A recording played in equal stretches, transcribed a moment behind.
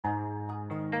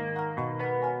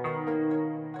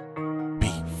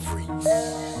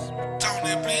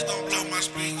Tony, please don't blow my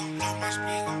speaker, blow my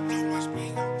speaker, blow my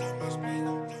speaker, blow my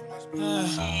speaker, blow my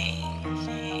speaker.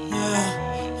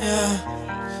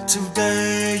 Yeah.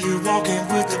 Today you're walking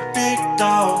with the big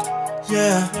dog.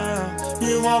 Yeah.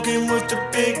 You're walking with the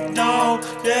big dog.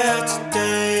 Yeah.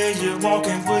 Today you're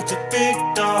walking with the big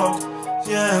dog.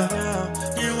 Yeah.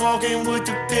 You're walking with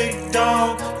the big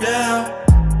dog. Yeah.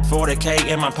 40K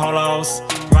in my polos,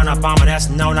 run up on me, that's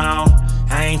no-no.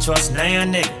 I ain't trusting a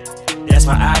nigga, that's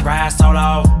why I ride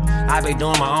solo. I be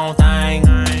doing my own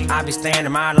thing, I be staying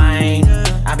in my lane.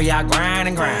 I be out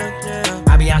grinding,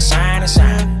 I be out shining.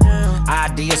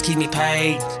 Ideas keep me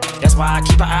paid, that's why I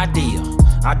keep an idea.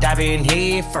 I dive in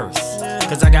head first,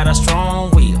 cause I got a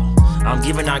strong will. I'm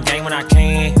giving out game when I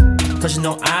can, cause you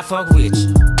know I fuck with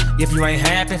you. If you ain't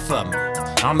happy for me,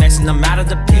 I'm messing them out of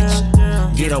the picture.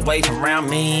 Get away from around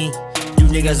me, you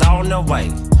niggas on the way.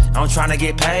 I'm tryna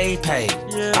get paid.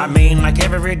 I mean like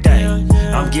every day.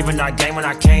 I'm giving out game when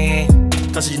I can,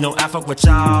 cause you know I fuck with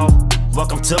y'all.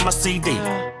 Welcome to my CD,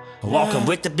 walking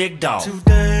with the big dog.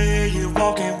 Today you're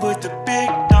walking with the big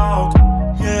dog.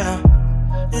 Yeah.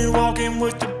 You're walking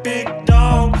with the big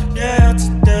dog. Yeah.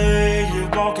 Today you're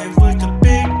walking with the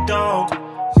big dog.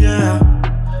 Yeah.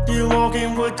 You're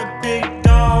walking with the big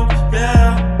dog.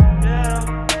 Yeah.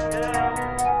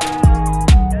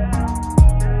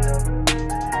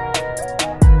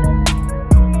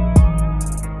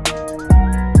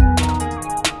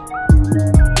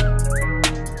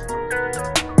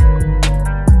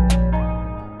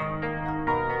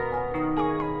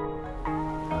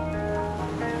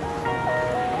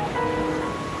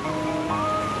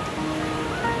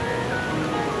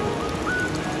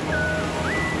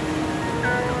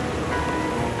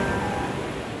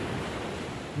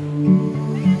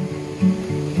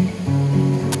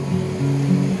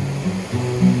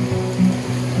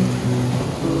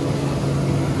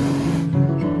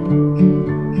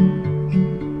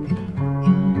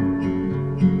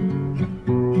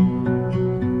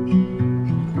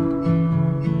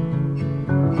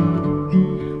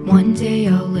 One day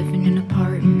I'll live in an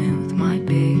apartment with my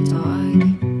big dog.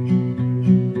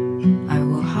 I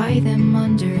will hide them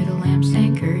under the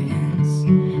lampstand curtains,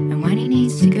 and when he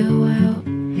needs to go out,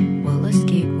 we'll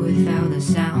escape without a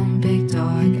sound. Big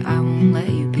dog, I won't let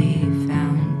you be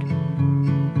found.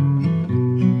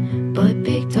 But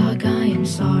big dog, I am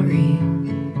sorry.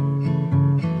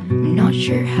 I'm not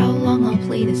sure how long I'll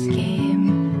play this game.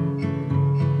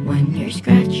 When you're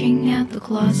scratching at the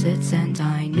closets and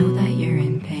I know that you're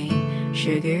in pain,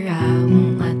 sugar, I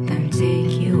won't let them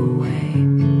take you away.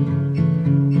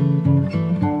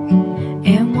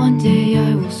 And one day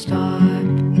I will stop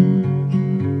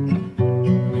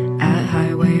at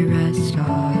highway rest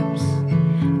stops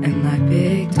and let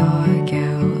big dog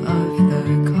out of the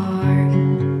car.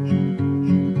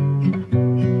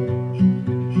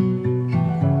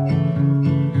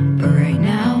 But right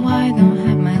now I don't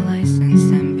have my license,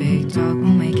 and big dog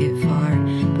won't make it far,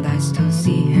 but I still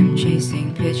see him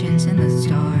chasing pigeons in the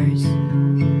stars.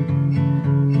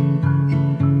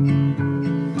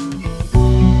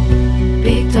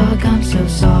 Big dog, I'm so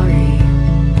sorry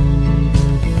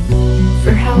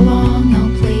for how long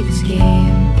I'll play this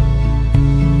game.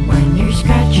 When you're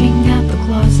scratching at the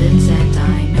closets and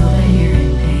I know that you're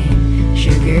in pain,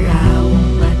 sugar, I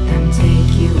won't let them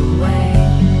take you away.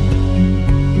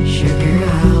 Sugar,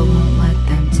 I won't let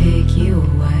them take you away.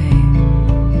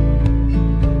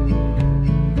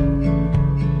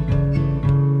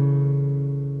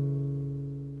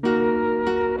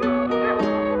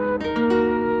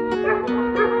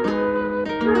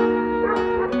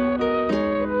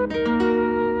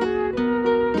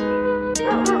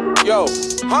 Yo,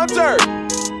 Hunter,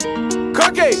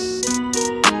 Cookie,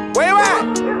 where you at?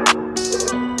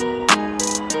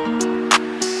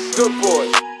 Good boy.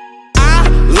 I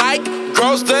like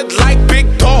girls that like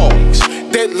big dogs,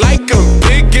 that like them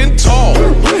big and tall.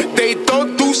 They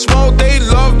don't do small, they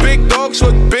love big dogs,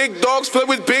 with big dogs play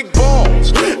with big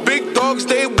balls. Big dogs,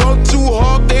 they want to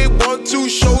hog, they want to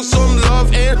show some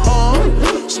love and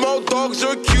harm. Small dogs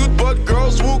are cute, but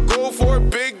girls will go for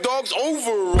big dogs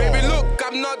overall. Baby, look,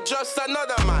 I'm not just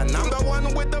another man, I'm the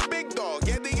one with the big dog,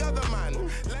 yeah, the other man.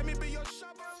 Let me be your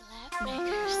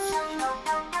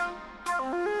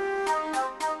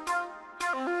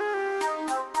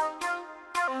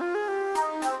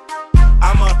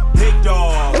I'm a big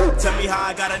dog. Tell me how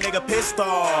I got a nigga pissed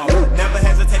off. Never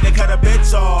hesitate to cut a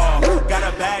bitch off. Got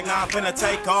a bag, now I'm finna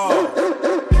take off.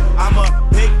 I'm a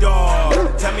big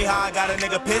dog. Tell me how I got a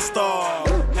nigga pissed off.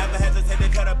 Never hesitate to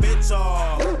cut a bitch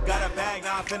off. Got a bag,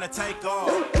 now I'm finna take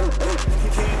off.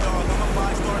 Kid dog, I'm a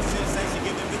 5-star